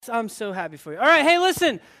I'm so happy for you. All right, hey,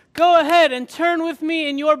 listen. Go ahead and turn with me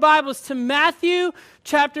in your Bibles to Matthew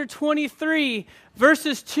chapter 23,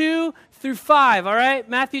 verses 2 through 5, all right?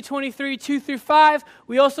 Matthew 23, 2 through 5.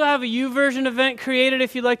 We also have a YouVersion event created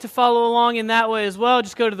if you'd like to follow along in that way as well.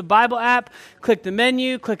 Just go to the Bible app, click the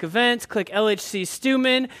menu, click events, click LHC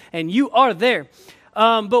Stewman, and you are there.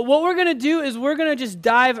 But what we're going to do is we're going to just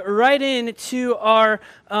dive right into our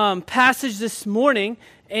passage this morning.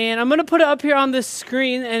 And I'm going to put it up here on this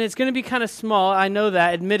screen, and it's going to be kind of small. I know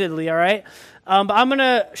that, admittedly, all right? But I'm going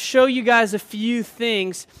to show you guys a few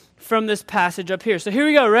things from this passage up here. So here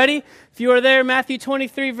we go. Ready? If you are there, Matthew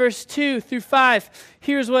 23, verse 2 through 5,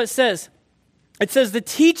 here's what it says. It says, "The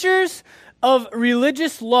teachers of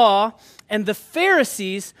religious law and the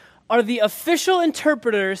Pharisees are the official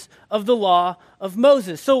interpreters of the law of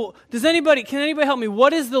Moses." So can anybody help me?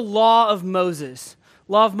 What is the law of Moses?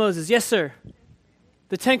 Law of Moses. Yes, sir.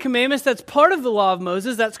 The Ten Commandments, that's part of the law of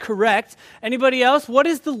Moses. That's correct. Anybody else? What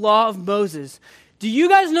is the law of Moses? Do you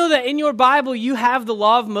guys know that in your Bible you have the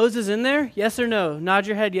law of Moses in there? Yes or no? Nod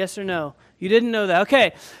your head, yes or no. You didn't know that.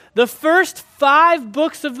 Okay. The first 5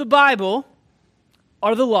 books of the Bible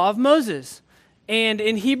are the law of Moses. And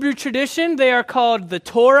in Hebrew tradition, they are called the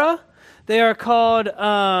Torah. They are called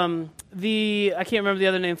I can't remember the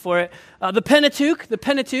other name for it. The Pentateuch. The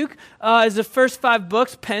Pentateuch is the first 5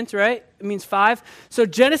 books. Pent, right? It means 5. So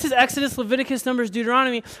Genesis, Exodus, Leviticus, Numbers,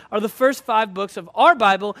 Deuteronomy are the first 5 books of our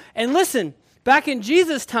Bible. And listen, back in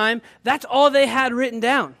Jesus' time, that's all they had written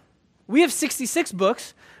down. We have 66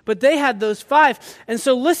 books, but they had those 5. And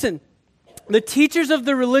so listen, the teachers of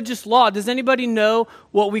the religious law, does anybody know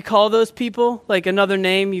what we call those people? Like another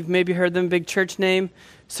name, you've maybe heard them, big church name,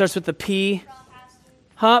 starts with a P.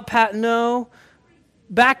 Huh? No.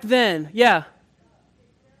 Back then, yeah.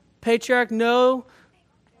 Patriarch, no.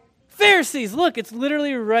 Pharisees, look, it's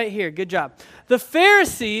literally right here. Good job. The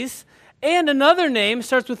Pharisees, and another name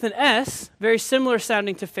starts with an S, very similar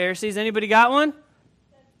sounding to Pharisees. Anybody got one?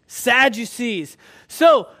 Sadducees.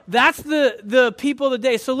 So that's the people of the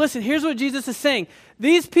day. So listen, here's what Jesus is saying.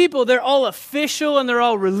 These people, they're all official and they're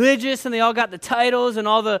all religious and they all got the titles and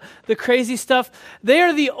all the crazy stuff. They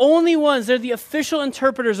are the only ones, they're the official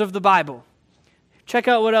interpreters of the Bible. Check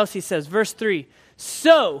out what else he says. Verse 3.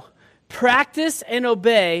 "So practice and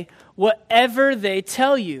obey whatever they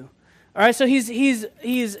tell you." All right, so he's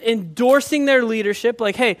endorsing their leadership,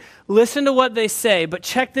 like, hey, listen to what they say, but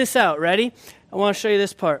check this out. Ready? I want to show you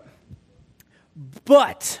this part.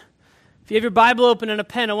 But, if you have your Bible open and a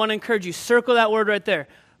pen, I want to encourage you, circle that word right there.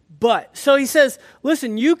 But. So he says,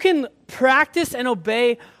 listen, you can practice and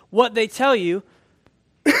obey what they tell you,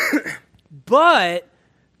 but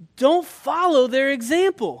don't follow their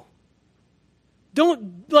example.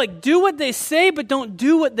 Don't, do what they say, but don't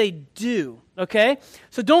do what they do, okay?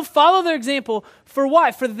 So don't follow their example. For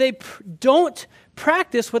why? For they don't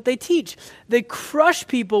practice what they teach. They crush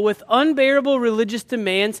people with unbearable religious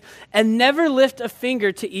demands and never lift a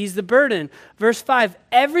finger to ease the burden. Verse 5,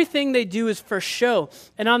 "Everything they do is for show,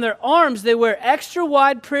 and on their arms they wear extra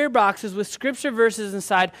wide prayer boxes with scripture verses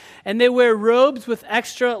inside, and they wear robes with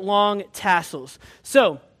extra long tassels."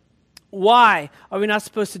 So, why are we not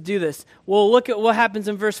supposed to do this? Well, look at what happens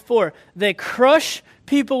in verse 4. They crush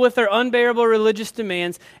people with their unbearable religious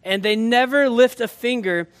demands, and they never lift a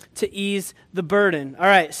finger to ease the burden. All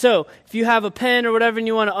right, so if you have a pen or whatever and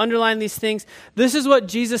you want to underline these things, this is what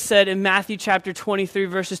Jesus said in Matthew chapter 23,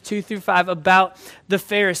 verses 2 through 5 about the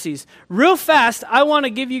Pharisees. Real fast, I want to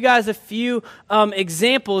give you guys a few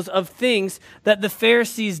examples of things that the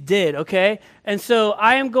Pharisees did, okay? And so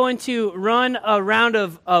I am going to run a round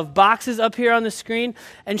of boxes up here on the screen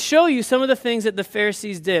and show you some of the things that the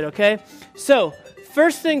Pharisees did, okay? So,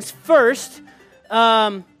 first things first,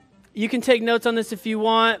 you can take notes on this if you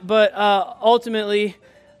want, but ultimately,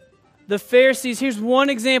 the Pharisees, here's one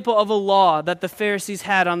example of a law that the Pharisees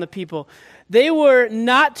had on the people. They were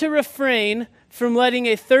not to refrain from letting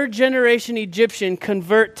a third-generation Egyptian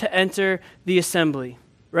convert to enter the assembly,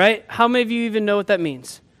 right? How many of you even know what that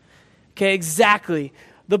means? Okay, exactly.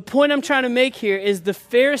 The point I'm trying to make here is the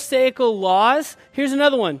Pharisaical laws. Here's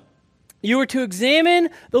another one. You were to examine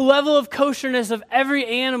the level of kosherness of every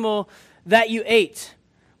animal that you ate.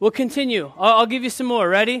 We'll continue. I'll give you some more.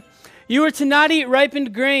 Ready? You were to not eat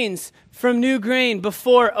ripened grains from new grain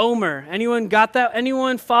before Omer. Anyone got that?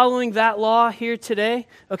 Anyone following that law here today?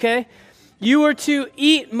 Okay. You were to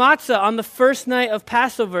eat matzah on the first night of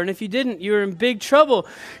Passover, and if you didn't, you were in big trouble.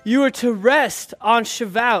 You were to rest on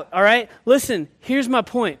Shavuot, all right? Listen, here's my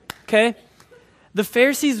point, okay? The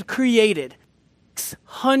Pharisees created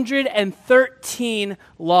 613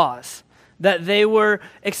 laws that they were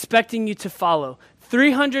expecting you to follow.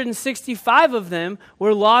 365 of them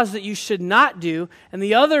were laws that you should not do, and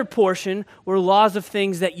the other portion were laws of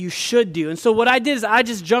things that you should do. And so what I did is I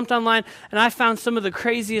just jumped online and I found some of the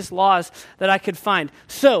craziest laws that I could find.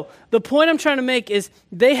 So the point I'm trying to make is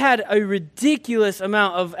they had a ridiculous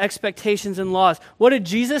amount of expectations and laws. What did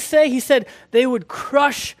Jesus say? He said they would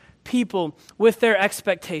crush people with their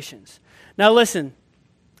expectations. Now listen,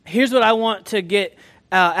 here's what I want to get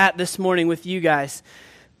at this morning with you guys.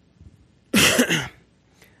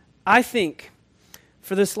 I think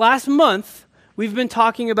for this last month, we've been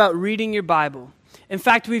talking about reading your Bible. In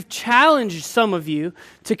fact, we've challenged some of you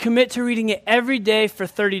to commit to reading it every day for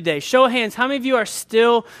 30 days. Show of hands, how many of you are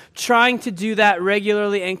still trying to do that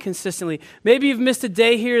regularly and consistently? Maybe you've missed a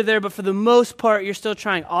day here or there, but for the most part, you're still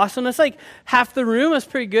trying. Awesome. That's like half the room. That's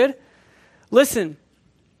pretty good. Listen,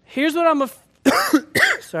 here's what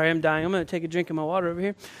sorry, I'm dying. I'm going to take a drink of my water over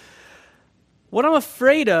here. What I'm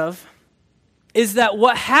afraid of is that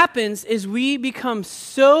what happens is we become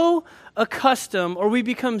so accustomed, or we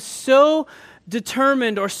become so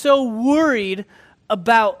determined or so worried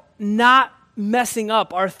about not messing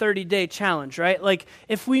up our 30-day challenge, right? Like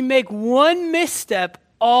if we make one misstep,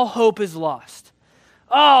 all hope is lost.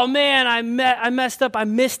 Oh man, I messed up. I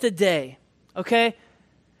missed a day, okay?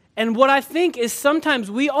 And what I think is sometimes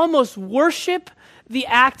we almost worship the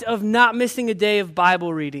act of not missing a day of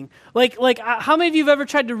Bible reading. Like how many of you have ever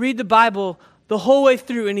tried to read the Bible the whole way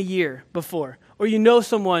through in a year before? Or you know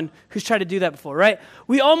someone who's tried to do that before, right?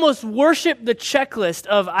 We almost worship the checklist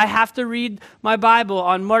of I have to read my Bible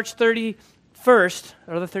on March 31st.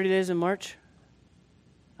 Are there 30 days in March?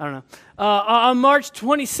 I don't know. On March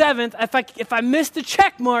 27th, if I miss the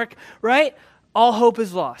check mark, right, all hope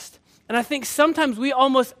is lost. And I think sometimes we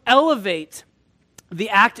almost elevate the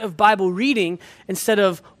act of Bible reading instead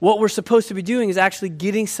of what we're supposed to be doing is actually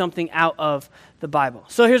getting something out of the Bible.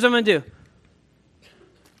 So here's what I'm going to do.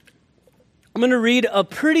 I'm going to read a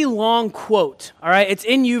pretty long quote, all right? It's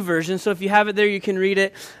in YouVersion, so if you have it there, you can read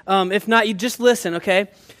it. If not, you just listen, okay?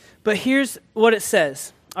 But here's what it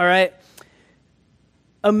says, all right?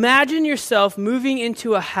 Imagine yourself moving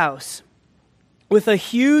into a house with a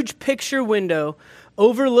huge picture window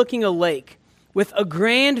overlooking a lake with a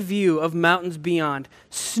grand view of mountains beyond,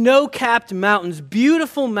 snow-capped mountains,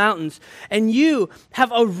 beautiful mountains, and you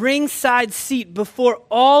have a ringside seat before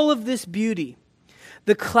all of this beauty.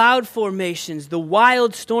 The cloud formations, the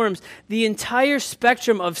wild storms, the entire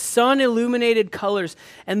spectrum of sun-illuminated colors,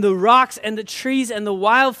 and the rocks and the trees and the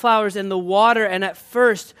wildflowers and the water, and at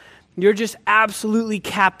first, you're just absolutely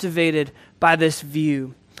captivated by this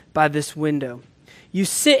view, by this window. You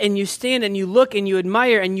sit and you stand and you look and you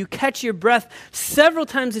admire and you catch your breath several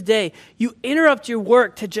times a day. You interrupt your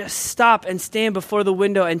work to just stop and stand before the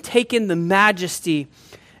window and take in the majesty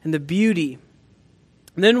and the beauty.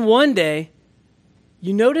 And then one day,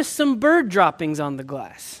 you notice some bird droppings on the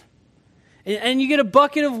glass. And you get a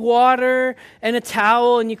bucket of water and a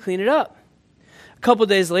towel and you clean it up. A couple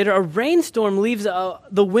days later, a rainstorm leaves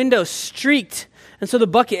the window streaked. And so the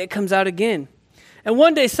bucket, it comes out again. And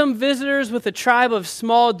one day, some visitors with a tribe of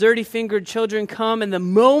small, dirty-fingered children come, and the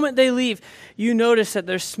moment they leave, you notice that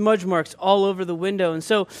there's smudge marks all over the window. And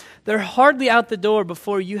so they're hardly out the door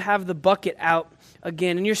before you have the bucket out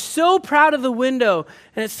again. And you're so proud of the window,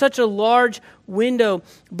 and it's such a large window,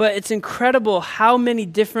 but it's incredible how many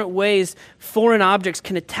different ways foreign objects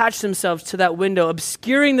can attach themselves to that window,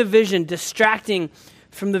 obscuring the vision, distracting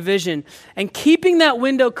from the vision. And keeping that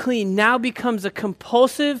window clean now becomes a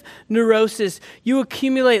compulsive neurosis. You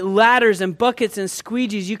accumulate ladders and buckets and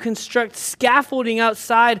squeegees. You construct scaffolding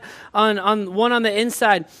outside on one on the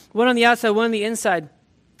inside, one on the outside, one on the inside.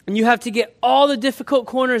 And you have to get all the difficult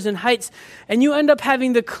corners and heights, and you end up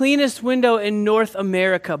having the cleanest window in North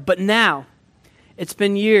America. But now, it's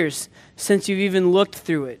been years since you've even looked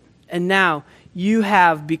through it, and now you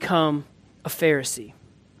have become a Pharisee.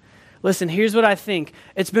 Listen, here's what I think.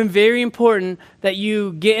 It's been very important that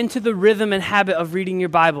you get into the rhythm and habit of reading your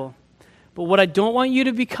Bible. But what I don't want you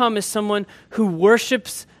to become is someone who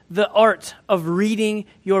worships the art of reading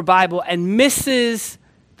your Bible and misses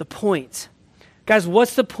the point. Guys,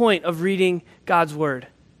 what's the point of reading God's Word?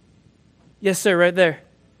 Yes, sir, right there.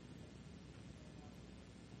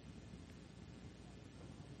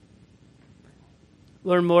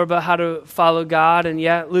 Learn more about how to follow God, and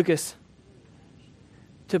yeah, Lucas.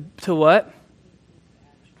 To what?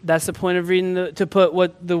 That's the point of reading, to put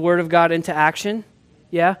what the Word of God into action.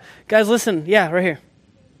 Yeah? Guys, listen. Yeah, right here.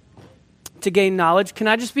 To gain knowledge. Can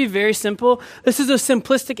I just be very simple? This is a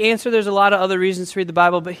simplistic answer. There's a lot of other reasons to read the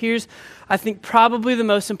Bible, but here's, I think, probably the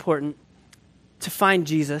most important. To find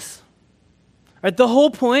Jesus. Right? The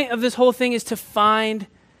whole point of this whole thing is to find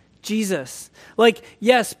Jesus. Like,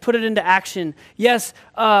 yes, put it into action. Yes,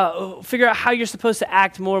 figure out how you're supposed to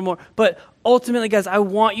act more and more. But ultimately, guys, I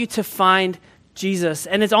want you to find Jesus.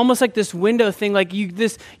 And it's almost like this window thing. Like you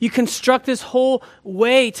construct this whole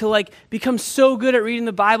way to like become so good at reading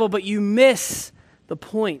the Bible, but you miss the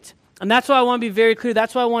point. And that's why I want to be very clear.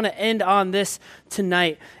 That's why I want to end on this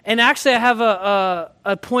tonight. And actually, I have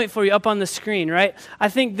a point for you up on the screen, right? I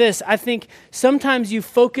think sometimes you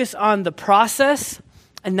focus on the process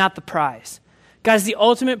and not the prize. Guys, the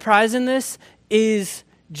ultimate prize in this is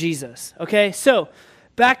Jesus, okay? So,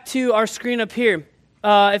 back to our screen up here.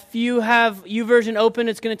 If you have YouVersion open,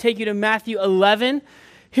 it's going to take you to Matthew 11.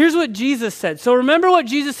 Here's what Jesus said. So, remember what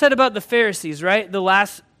Jesus said about the Pharisees, right? The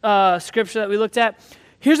last scripture that we looked at.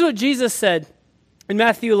 Here's what Jesus said in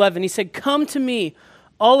Matthew 11. He said, "Come to me,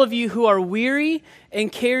 all of you who are weary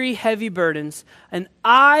and carry heavy burdens, and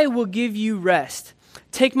I will give you rest.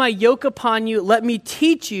 Take my yoke upon you. Let me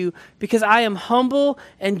teach you, because I am humble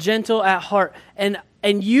and gentle at heart. And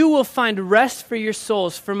you will find rest for your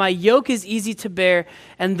souls. For my yoke is easy to bear,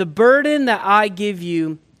 and the burden that I give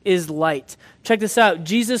you is light." Check this out.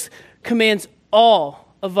 Jesus commands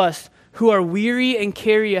all of us who are weary and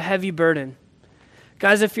carry a heavy burden.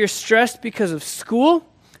 Guys, if you're stressed because of school,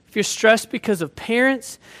 if you're stressed because of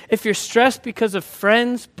parents, if you're stressed because of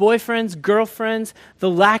friends, boyfriends, girlfriends, the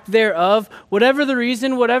lack thereof, whatever the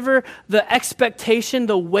reason, whatever the expectation,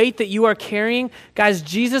 the weight that you are carrying, guys,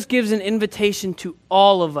 Jesus gives an invitation to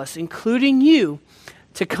all of us, including you,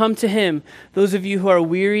 to come to him, those of you who are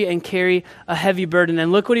weary and carry a heavy burden.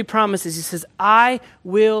 And look what he promises. He says, "I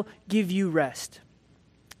will give you rest."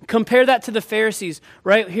 Compare that to the Pharisees,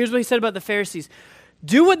 right? Here's what he said about the Pharisees.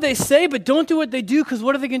 Do what they say, but don't do what they do, because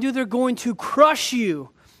what are they going to do? They're going to crush you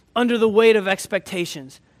under the weight of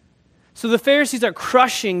expectations. So the Pharisees are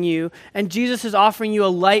crushing you, and Jesus is offering you a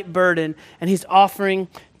light burden, and he's offering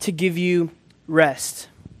to give you rest.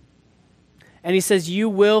 And he says, you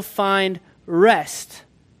will find rest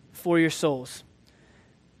for your souls.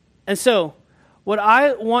 And so, what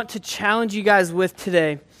I want to challenge you guys with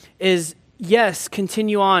today is, yes,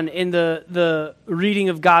 continue on in the reading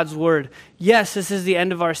of God's word. Yes, this is the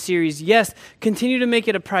end of our series. Yes, continue to make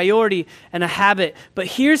it a priority and a habit. But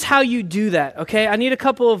here's how you do that, okay? I need a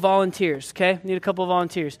couple of volunteers, okay?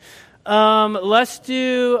 Let's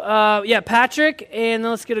do, Patrick, and then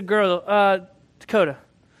let's get a girl, Dakota.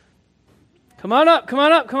 Come on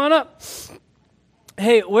up.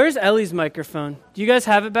 Hey, where's Ellie's microphone? Do you guys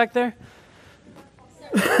have it back there?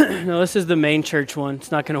 No, this is the main church one. It's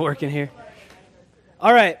not going to work in here.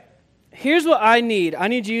 All right, here's what I need. I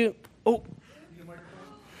need you. Oh,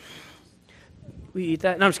 we eat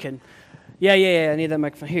that? No, I'm just kidding. Yeah. I need that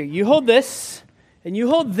microphone. Here, you hold this, and you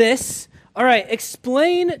hold this. All right,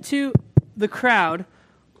 explain to the crowd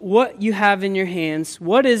what you have in your hands.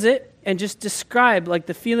 What is it? And just describe, like,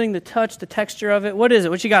 the feeling, the touch, the texture of it. What is it?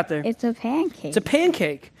 What you got there? It's a pancake. It's a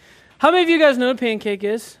pancake. How many of you guys know what a pancake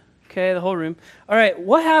is? Okay, the whole room. All right,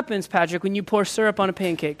 what happens, Patrick, when you pour syrup on a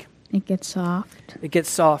pancake? It gets soft. It gets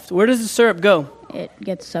soft. Where does the syrup go? It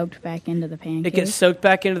gets soaked back into the pancake. It gets soaked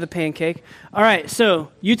back into the pancake. All right, so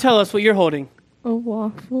you tell us what you're holding. A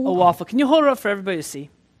waffle. A waffle. Can you hold it up for everybody to see?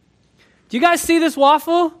 Do you guys see this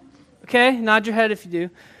waffle? Okay, nod your head if you do.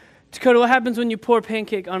 Dakota, what happens when you pour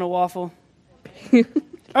pancake on a waffle?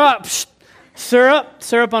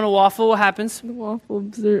 Syrup on a waffle. What happens? The waffle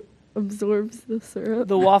absorbs the syrup.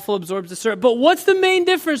 The waffle absorbs the syrup. But what's the main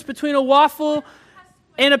difference between a waffle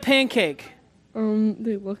and a pancake?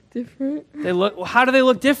 They look different. How do they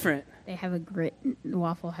look different? They have a grid. The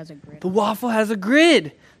waffle has a grid. The waffle has a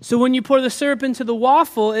grid. So when you pour the syrup into the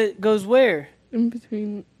waffle, it goes where? In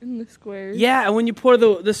the squares. Yeah, and when you pour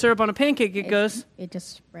the syrup on a pancake, it goes? It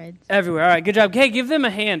just spreads. Everywhere. All right, good job. Hey, give them a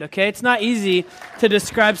hand, okay? It's not easy to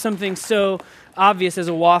describe something so obvious as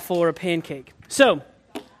a waffle or a pancake. So,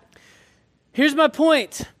 here's my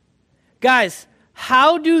point. Guys,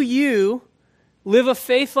 how do you live a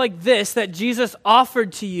faith like this that Jesus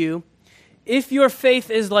offered to you if your faith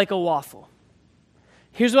is like a waffle?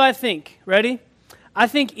 Here's what I think. Ready? I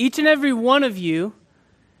think each and every one of you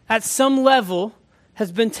at some level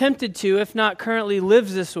has been tempted to, if not currently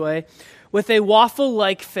lives this way, with a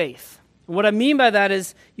waffle-like faith. And what I mean by that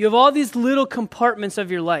is you have all these little compartments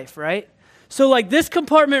of your life, right? So like this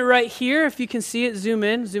compartment right here, if you can see it, zoom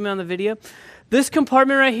in on the video. This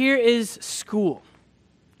compartment right here is school.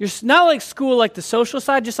 You're not like school like the social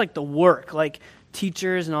side, just like the work, like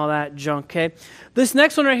teachers and all that junk, okay? This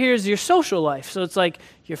next one right here is your social life. So it's like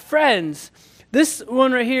your friends, This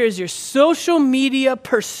one right here is your social media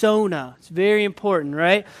persona. It's very important,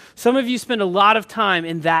 right? Some of you spend a lot of time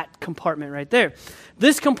in that compartment right there.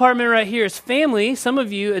 This compartment right here is family. Some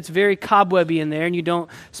of you, it's very cobwebby in there, and you don't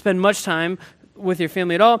spend much time with your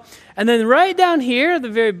family at all. And then right down here, the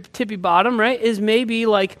very tippy bottom, right, is maybe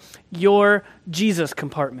like your Jesus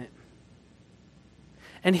compartment.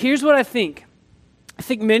 And here's what I think. I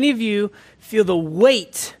think many of you feel the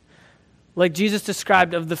weight, like Jesus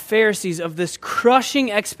described, of the Pharisees, of this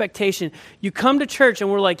crushing expectation. You come to church and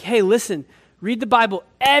we're like, hey, listen, read the Bible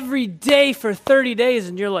every day for 30 days.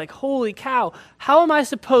 And you're like, holy cow, how am I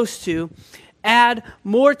supposed to add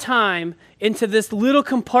more time into this little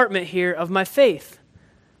compartment here of my faith?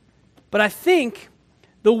 But I think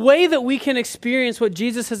the way that we can experience what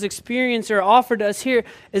Jesus has experienced or offered to us here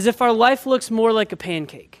is if our life looks more like a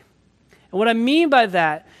pancake. And what I mean by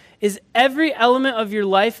that is every element of your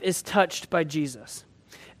life is touched by Jesus.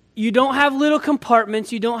 You don't have little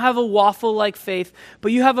compartments. You don't have a waffle-like faith,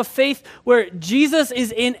 but you have a faith where Jesus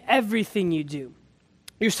is in everything you do.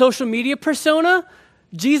 Your social media persona,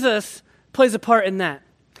 Jesus plays a part in that.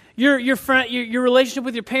 Your relationship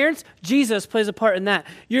with your parents, Jesus plays a part in that.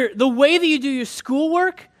 The way that you do your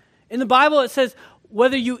schoolwork, in the Bible it says,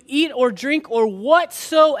 whether you eat or drink or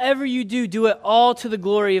whatsoever you do, do it all to the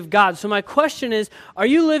glory of God. So my question is, are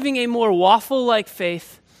you living a more waffle-like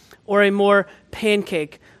faith or a more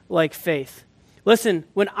pancake-like faith? Listen,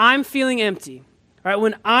 when I'm feeling empty, all right,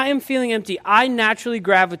 when I am feeling empty, I naturally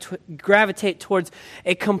gravitate towards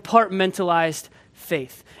a compartmentalized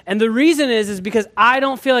faith. And the reason is because I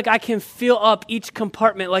don't feel like I can fill up each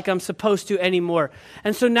compartment like I'm supposed to anymore.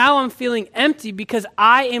 And so now I'm feeling empty because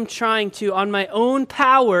I am trying to, on my own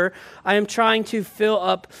power, I am trying to fill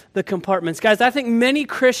up the compartments. Guys, I think many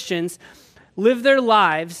Christians live their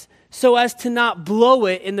lives so as to not blow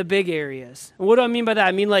it in the big areas. And what do I mean by that?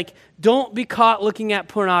 I mean, like, don't be caught looking at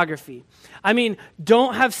pornography. I mean,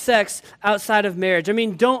 don't have sex outside of marriage. I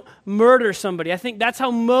mean, don't murder somebody. I think that's how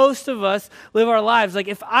most of us live our lives. Like,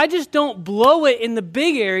 if I just don't blow it in the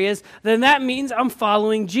big areas, then that means I'm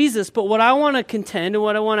following Jesus. But what I want to contend and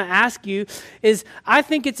what I want to ask you is, I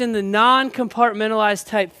think it's in the non-compartmentalized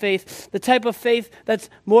type faith, the type of faith that's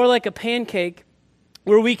more like a pancake,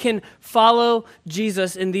 where we can follow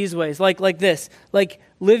Jesus in these ways, like this, like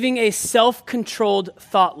living a self-controlled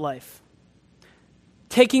thought life,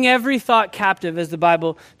 taking every thought captive, as the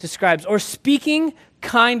Bible describes, or speaking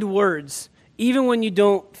kind words, even when you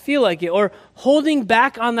don't feel like it, or holding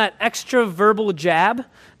back on that extra verbal jab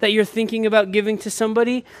that you're thinking about giving to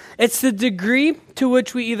somebody. It's the degree to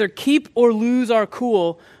which we either keep or lose our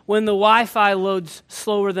cool when the Wi-Fi loads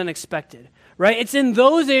slower than expected, right? It's in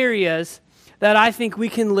those areas that I think we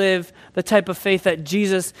can live the type of faith that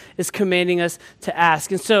Jesus is commanding us to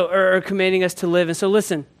ask, and so, or commanding us to live. And so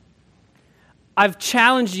listen, I've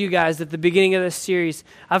challenged you guys at the beginning of this series.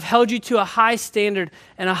 I've held you to a high standard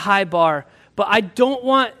and a high bar, but I don't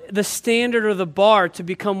want the standard or the bar to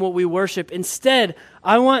become what we worship. Instead,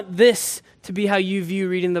 I want this to be how you view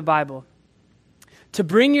reading the Bible. To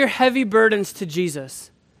bring your heavy burdens to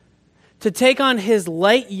Jesus, to take on his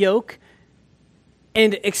light yoke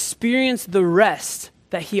and experience the rest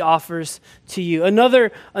that he offers to you. Another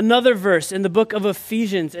verse in the book of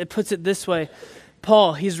Ephesians, it puts it this way.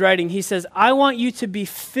 Paul, he's writing, he says, I want you to be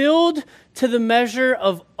filled to the measure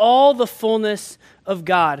of all the fullness of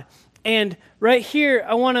God. And right here,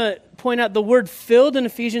 I want to point out the word filled in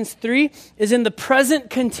Ephesians 3 is in the present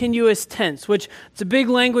continuous tense, which it's a big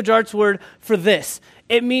language arts word for this.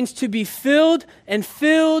 It means to be filled and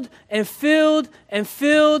filled and filled and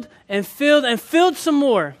filled and filled and filled some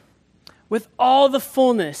more with all the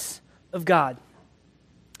fullness of God.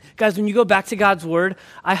 Guys, when you go back to God's word,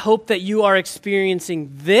 I hope that you are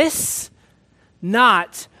experiencing this,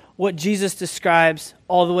 not what Jesus describes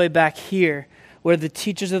all the way back here, where the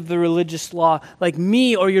teachers of the religious law, like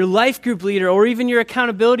me or your life group leader or even your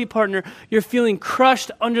accountability partner, you're feeling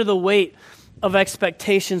crushed under the weight of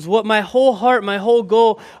expectations. What my whole heart, my whole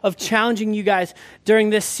goal of challenging you guys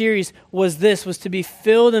during this series was to be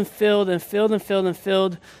filled and filled and filled and filled and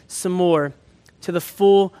filled some more to the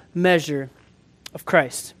full measure of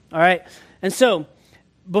Christ. All right? And so,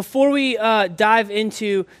 before we dive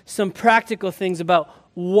into some practical things about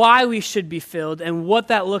why we should be filled and what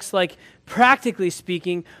that looks like practically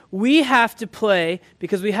speaking, we have to play,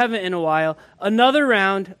 because we haven't in a while, another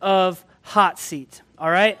round of hot seat.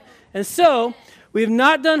 All right? And so, we have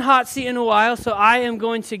not done hot seat in a while, so I am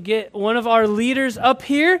going to get one of our leaders up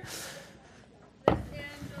here.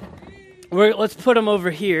 Let's put them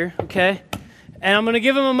over here, okay? And I'm going to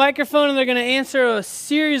give them a microphone, and they're going to answer a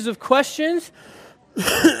series of questions.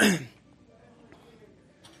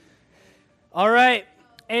 All right.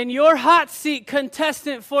 And your hot seat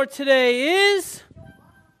contestant for today is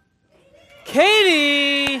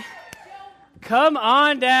Katie. Come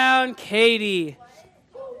on down, Katie.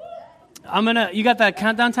 You got that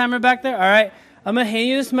countdown timer back there? All right. I'm going to hand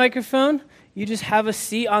you this microphone. You just have a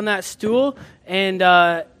seat on that stool. And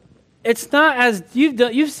it's not as,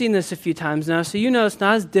 you've seen this a few times now, so you know it's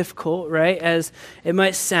not as difficult, right, as it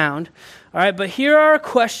might sound. All right, but here are our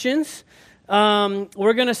questions.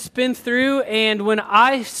 We're going to spin through, and when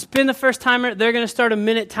I spin the first timer, they're going to start a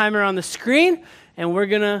minute timer on the screen, and we're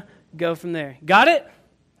going to go from there. Got it?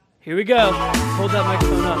 Here we go. Hold that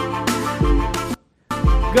microphone up.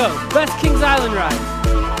 Go. Best Kings Island ride.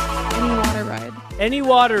 Any water ride. Any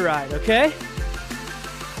water ride, okay?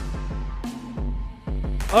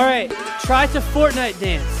 All right. Try to Fortnite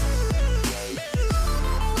dance.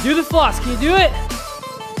 Do the floss. Can you do it?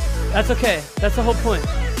 That's okay. That's the whole point.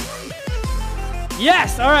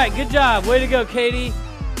 Yes. All right. Good job. Way to go, Katie.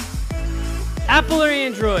 Apple or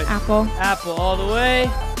Android? Apple. Apple all the way.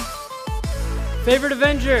 Favorite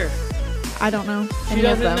Avenger? I don't know. She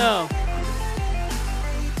doesn't know.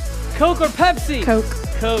 Coke or Pepsi? Coke.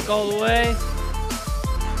 Coke all the way.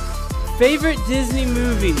 Favorite Disney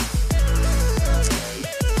movie?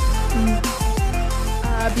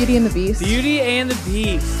 Beauty and the Beast. Beauty and the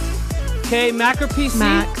Beast. Okay, Mac or PC?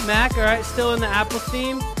 Mac. Mac, all right, still in the Apple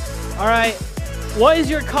theme. All right, what is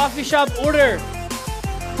your coffee shop order?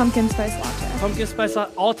 Pumpkin spice latte. Pumpkin spice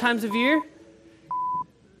latte, all times of year?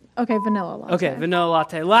 Okay, vanilla latte. Okay, vanilla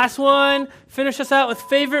latte. Last one, finish us out with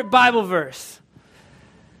favorite Bible verse.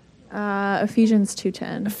 Ephesians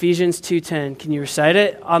 2:10. Ephesians 2:10. Can you recite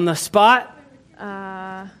it on the spot?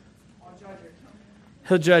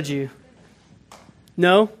 He'll judge you.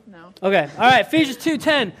 No? No. Okay. All right. Ephesians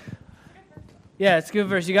 2:10. Yeah, it's a good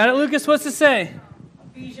verse. You got it, Lucas? What's it say?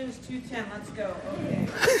 Ephesians 2:10. Let's go. Okay.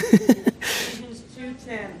 Ephesians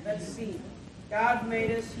 2:10. Let's see. God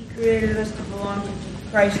made us. He created us to belong to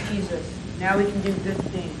Christ Jesus. Now we can do good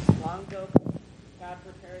things. Long ago, God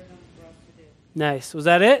prepared them for us to do. Nice. Was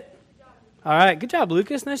that it? All right. Good job,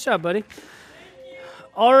 Lucas. Nice job, buddy.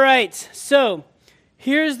 All right. So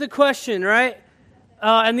here's the question, right?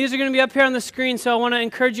 And these are going to be up here on the screen, so I want to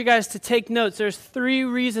encourage you guys to take notes. There's 3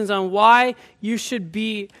 reasons on why you should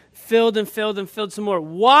be filled and filled and filled some more.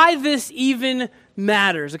 Why this even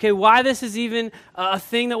matters, okay? Why this is even a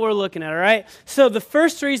thing that we're looking at, all right? So the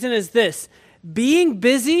first reason is this. Being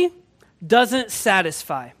busy doesn't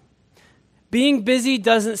satisfy. Being busy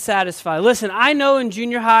doesn't satisfy. Listen, I know in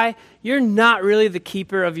junior high, you're not really the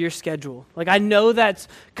keeper of your schedule. Like, I know that's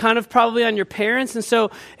kind of probably on your parents. And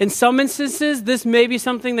so in some instances, this may be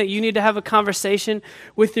something that you need to have a conversation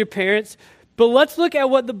with your parents. But let's look at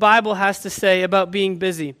what the Bible has to say about being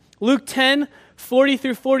busy. Luke 10:40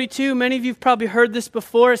 through 42. Many of you have probably heard this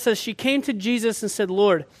before. It says, she came to Jesus and said,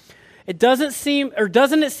 Lord, doesn't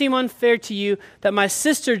it seem unfair to you that my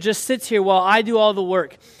sister just sits here while I do all the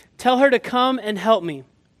work? Tell her to come and help me.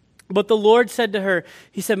 But the Lord said to her,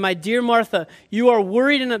 he said, my dear Martha, you are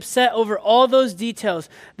worried and upset over all those details.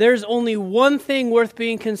 There's only one thing worth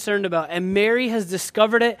being concerned about, and Mary has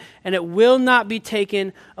discovered it, and it will not be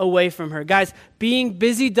taken away from her. Guys, being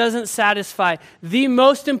busy doesn't satisfy. The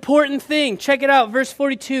most important thing, check it out, verse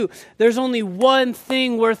 42, there's only one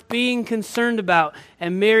thing worth being concerned about,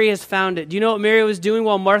 and Mary has found it. Do you know what Mary was doing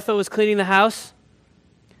while Martha was cleaning the house?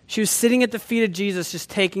 She was sitting at the feet of Jesus, just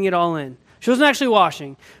taking it all in. She wasn't actually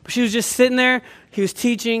washing, but she was just sitting there. He was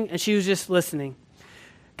teaching, and she was just listening.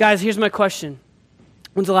 Guys, here's my question.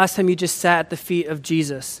 When's the last time you just sat at the feet of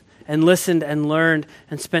Jesus and listened and learned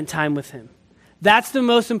and spent time with him? That's the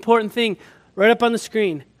most important thing right up on the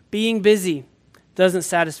screen. Being busy doesn't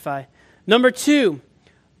satisfy. Number 2,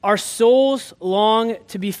 our souls long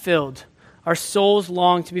to be filled. Our souls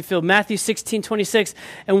long to be filled. Matthew 16:26.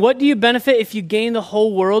 And what do you benefit if you gain the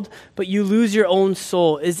whole world, but you lose your own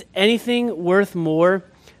soul? Is anything worth more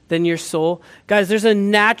than your soul? Guys, there's a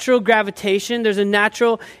natural gravitation. There's a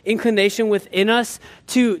natural inclination within us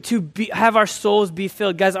to have our souls be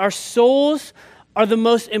filled. Guys, our souls are the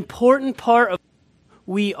most important part of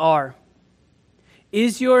who we are.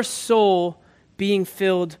 Is your soul being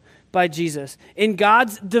filled by Jesus? In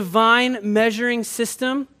God's divine measuring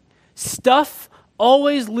system, stuff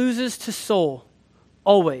always loses to soul.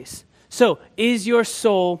 Always. So, is your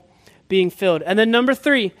soul being filled? And then number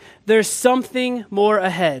 3, there's something more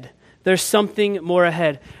ahead. There's something more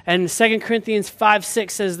ahead. And 2 Corinthians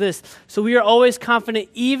 5:6 says this, so we are always confident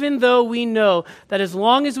even though we know that as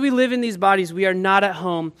long as we live in these bodies, we are not at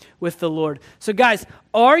home with the Lord. So guys,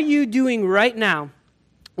 are you doing right now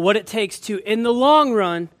what it takes to, in the long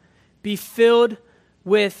run, be filled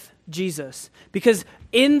with Jesus? Because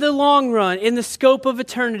in the long run, in the scope of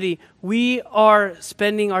eternity, we are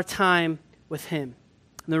spending our time with him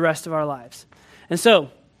in the rest of our lives. And so,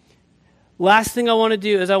 last thing I want to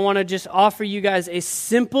do is I want to just offer you guys a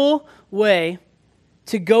simple way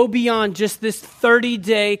to go beyond just this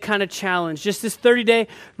 30-day kind of challenge, just this 30-day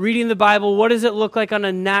reading the Bible. What does it look like on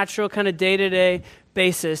a natural kind of day-to-day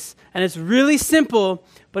basis? And it's really simple,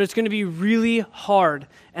 but it's going to be really hard.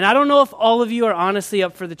 And I don't know if all of you are honestly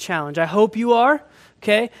up for the challenge. I hope you are,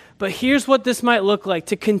 okay? But here's what this might look like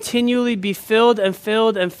to continually be filled and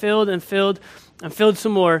filled and filled and filled and filled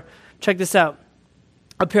some more. Check this out.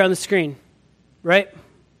 Up here on the screen, right?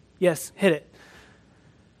 Yes, hit it.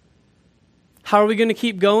 How are we going to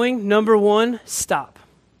keep going? Number one, stop.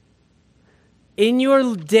 In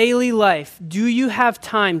your daily life, do you have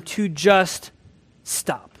time to just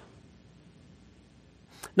stop?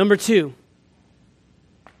 Number two,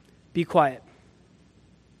 be quiet.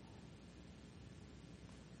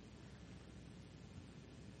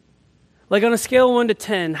 Like on a scale of 1 to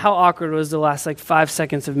 10, how awkward was the last 5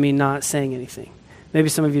 seconds of me not saying anything? Maybe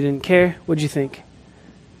some of you didn't care. What'd you think?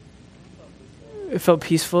 It felt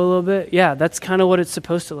peaceful a little bit. Yeah, that's kind of what it's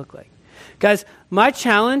supposed to look like. Guys, my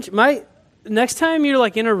challenge, next time you're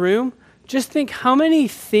in a room, just think how many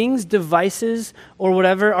things, devices, or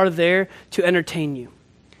whatever are there to entertain you.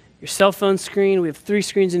 Your cell phone screen, we have 3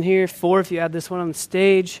 screens in here, 4 if you add this one on the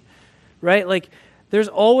stage, right? There's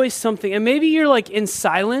always something. And maybe you're in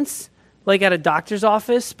silence, at a doctor's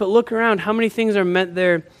office, but look around, how many things are meant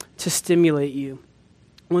there to stimulate you?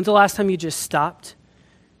 When's the last time you just stopped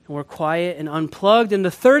and were quiet and unplugged? And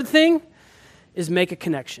the third thing is make a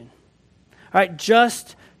connection. All right,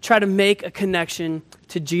 just try to make a connection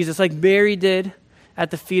to Jesus like Mary did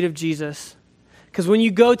at the feet of Jesus. Because when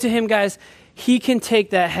you go to him, guys, he can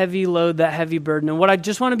take that heavy load, that heavy burden. And what I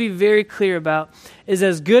just want to be very clear about is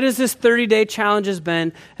as good as this 30-day challenge has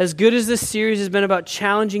been, as good as this series has been about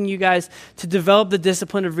challenging you guys to develop the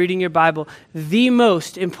discipline of reading your Bible, the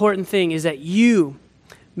most important thing is that you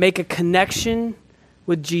make a connection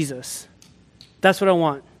with Jesus. That's what I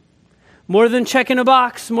want. More than checking a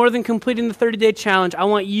box, more than completing the 30-day challenge, I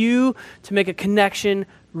want you to make a connection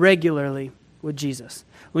regularly with Jesus.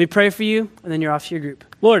 Let me pray for you, and then you're off to your group.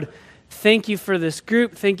 Lord, thank you for this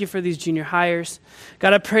group. Thank you for these junior hires.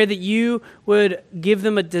 God, I pray that you would give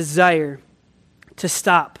them a desire to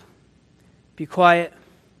stop, be quiet,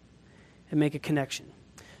 and make a connection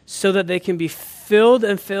so that they can be filled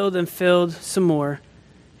and filled and filled some more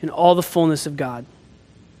in all the fullness of God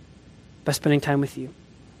by spending time with you.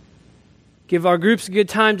 Give our groups a good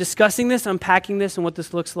time discussing this, unpacking this, and what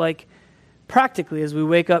this looks like practically as we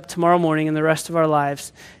wake up tomorrow morning and the rest of our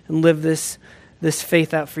lives and live this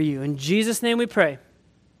faith out for you. In Jesus' name we pray.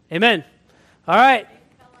 Amen. All right.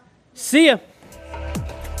 See ya.